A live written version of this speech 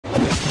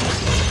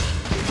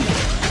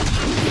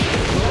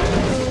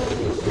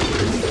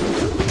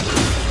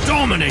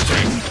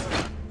Dominating!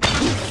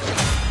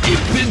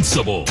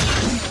 Invincible!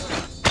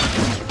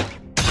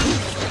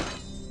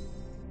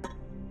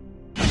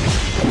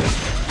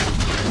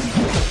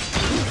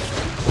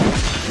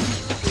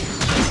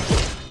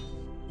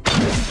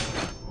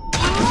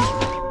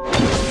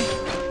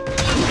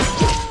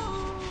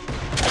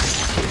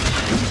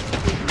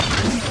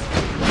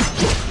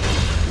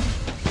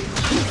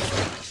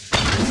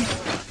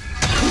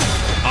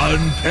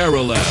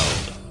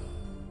 Unparalleled.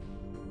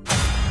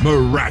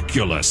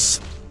 Miraculous.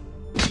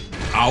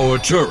 Our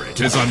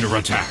turret is under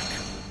attack.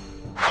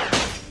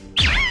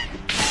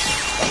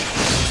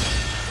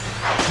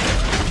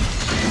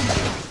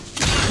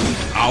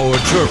 Our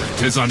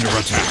turret is under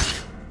attack.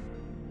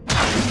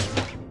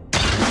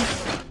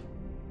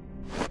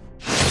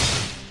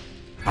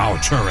 Our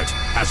turret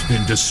has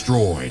been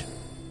destroyed.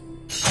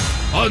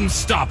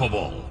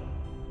 Unstoppable.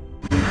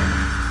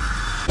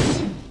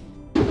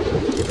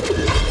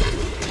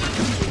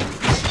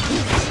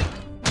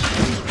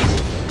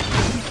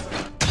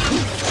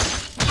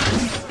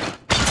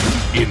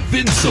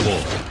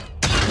 Invincible!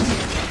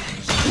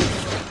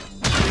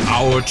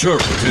 Our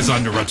turret is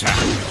under attack.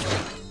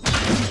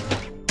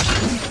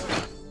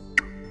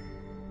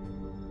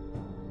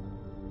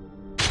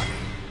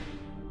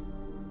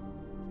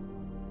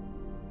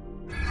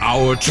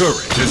 Our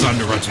turret is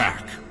under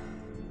attack.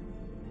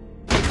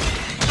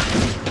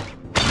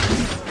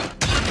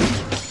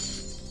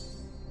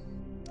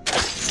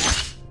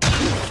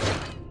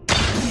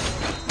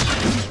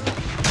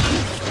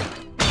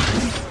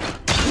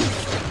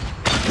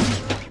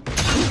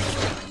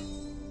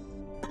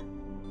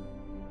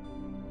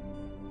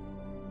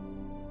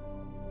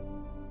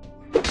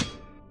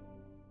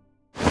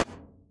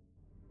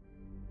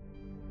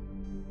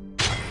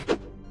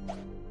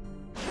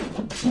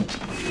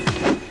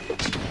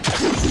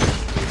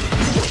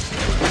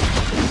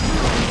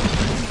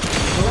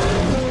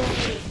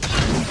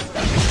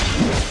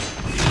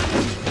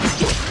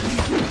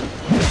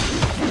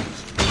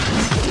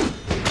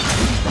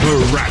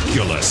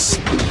 Miraculous.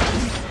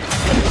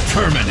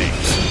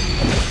 Terminate.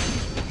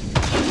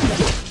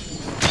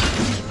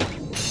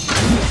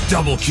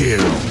 Double kill.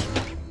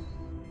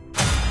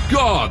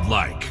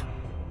 Godlike.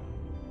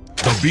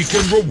 The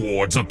beacon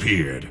rewards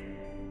appeared.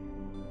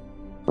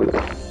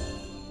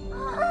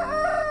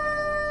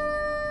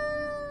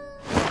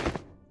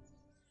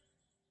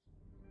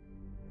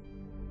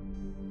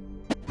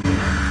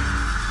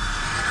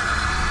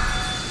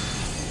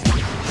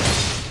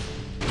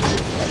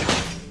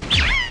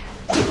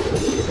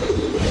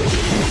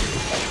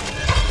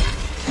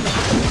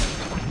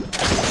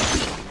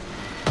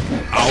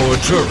 Our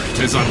turret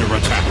is under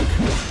attack.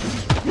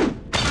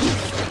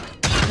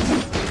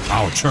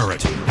 Our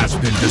turret has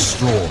been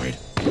destroyed.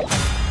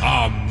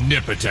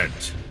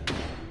 Omnipotent.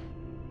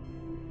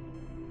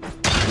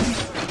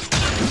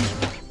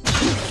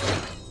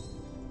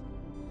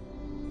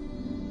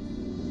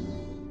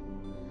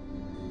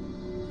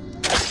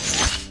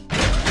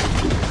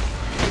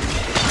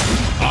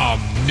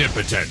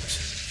 Omnipotent.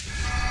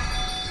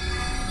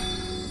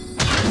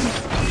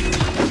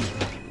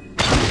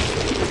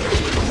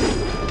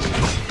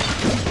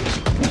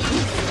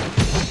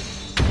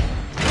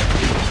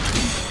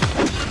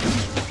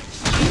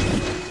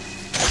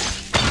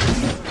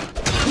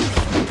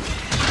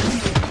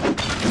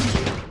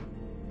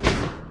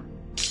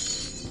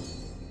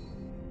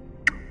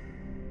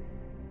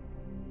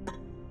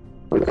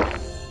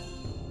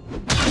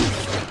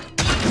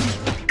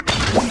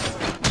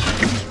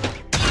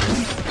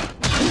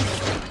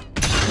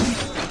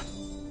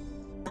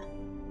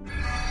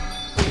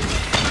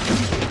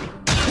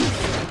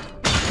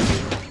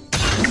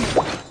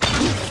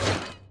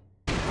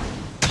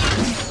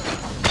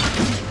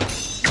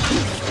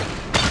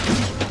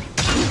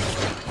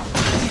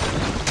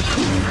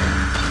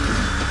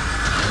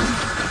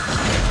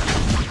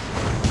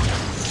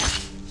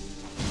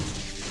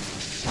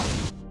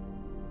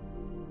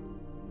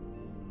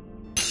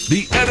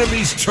 The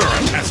enemy's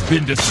turret has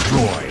been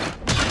destroyed.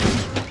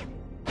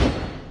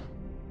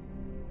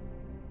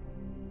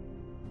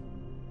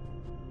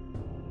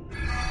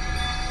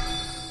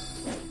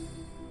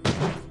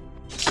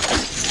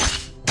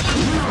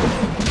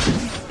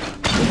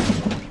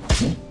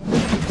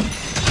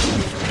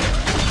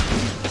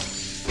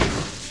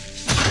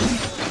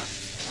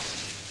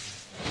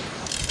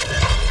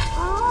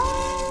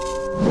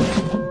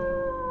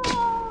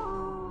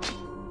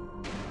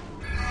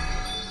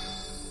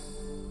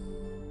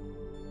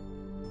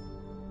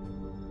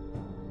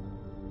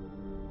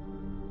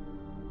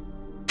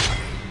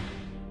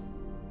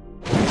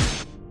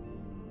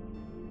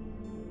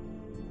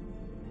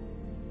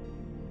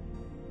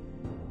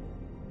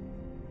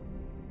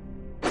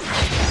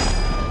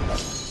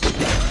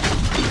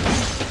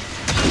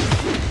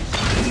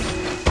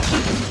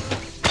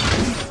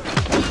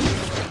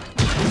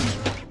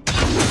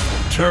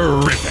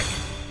 Terrific!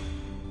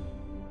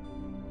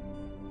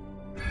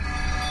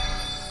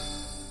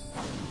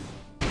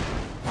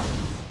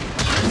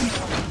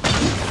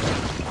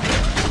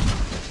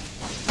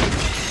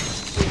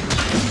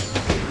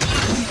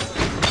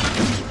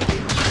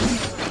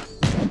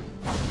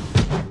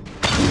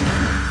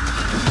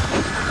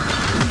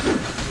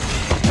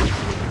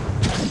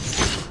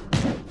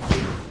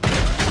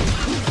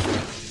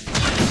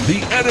 The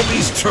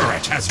enemy's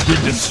turret has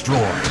been destroyed.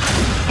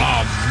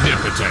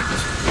 Omnipotent.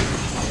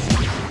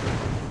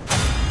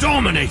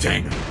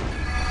 Dominating.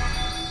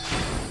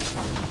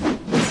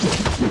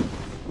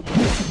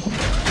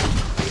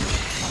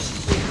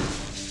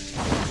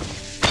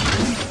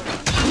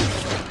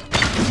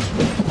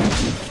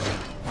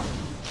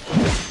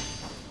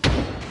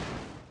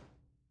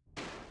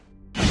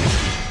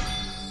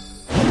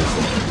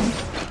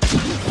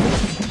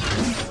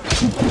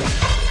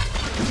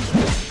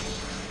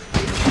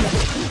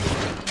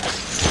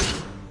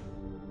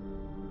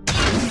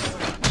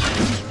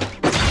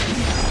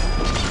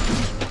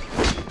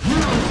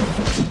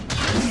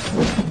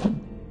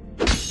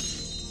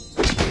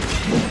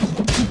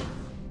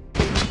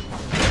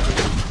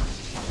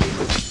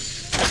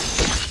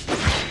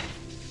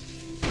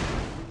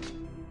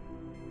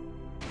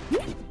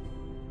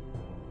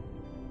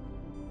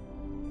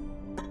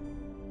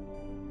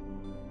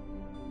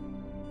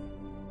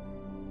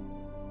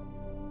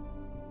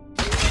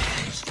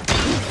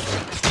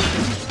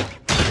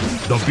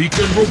 The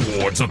beacon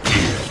rewards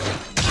appear.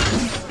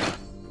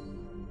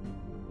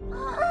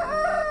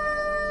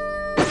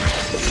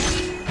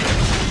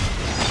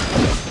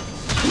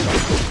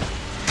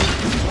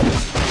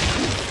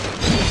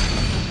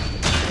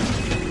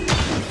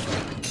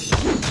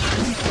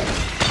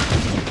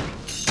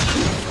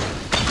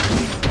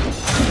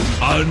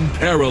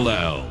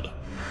 Unparalleled.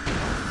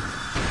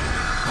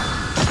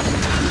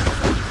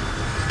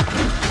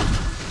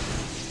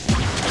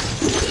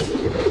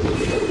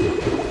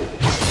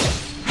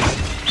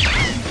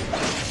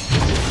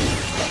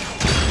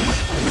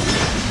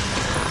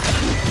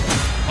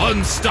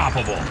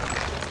 Unstoppable.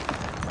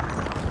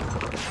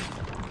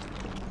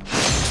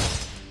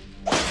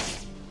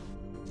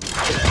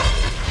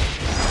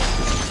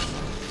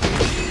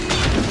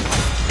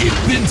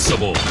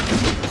 Invincible.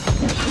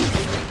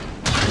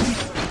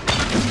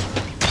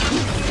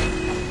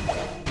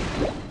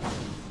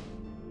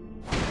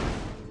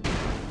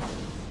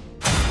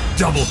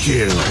 Double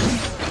kill.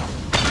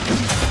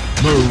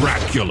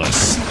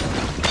 Miraculous.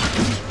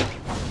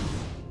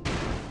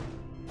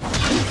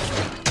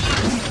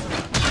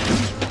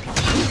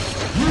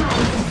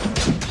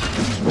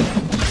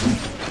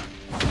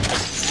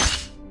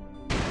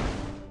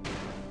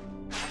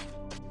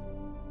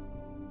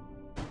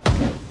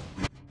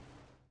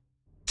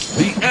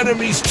 The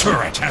enemy's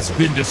turret has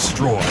been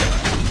destroyed.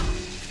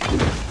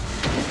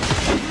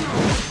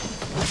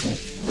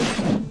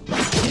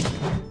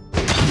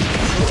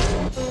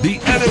 The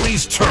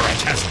enemy's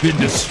turret has been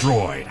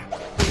destroyed.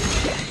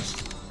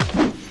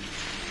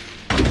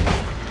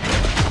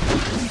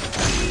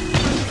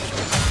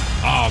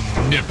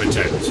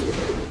 Omnipotent.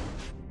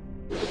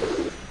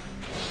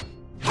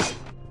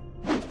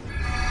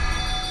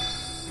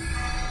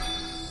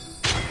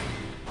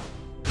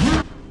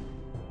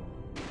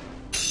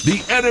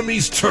 The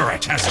enemy's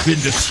turret has been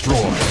destroyed.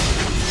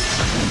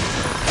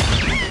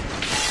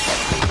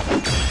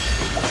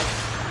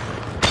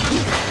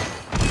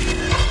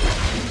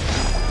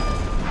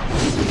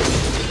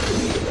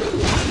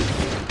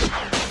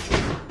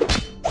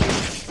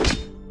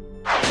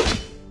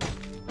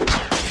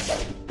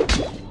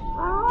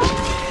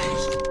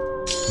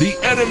 The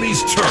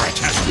enemy's turret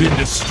has been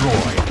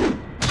destroyed.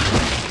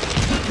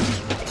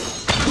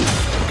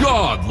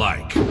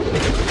 Godlike.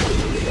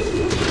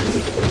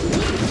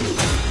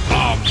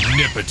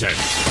 Omnipotent.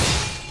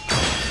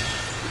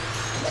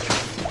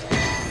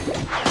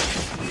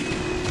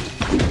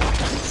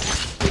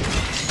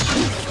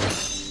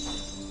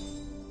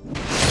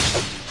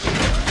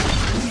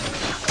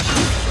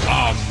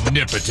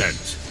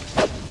 Omnipotent.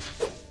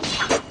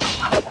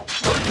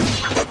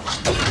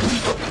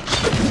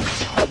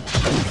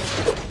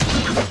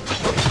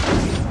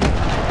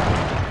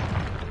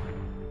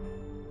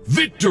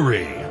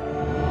 Victory!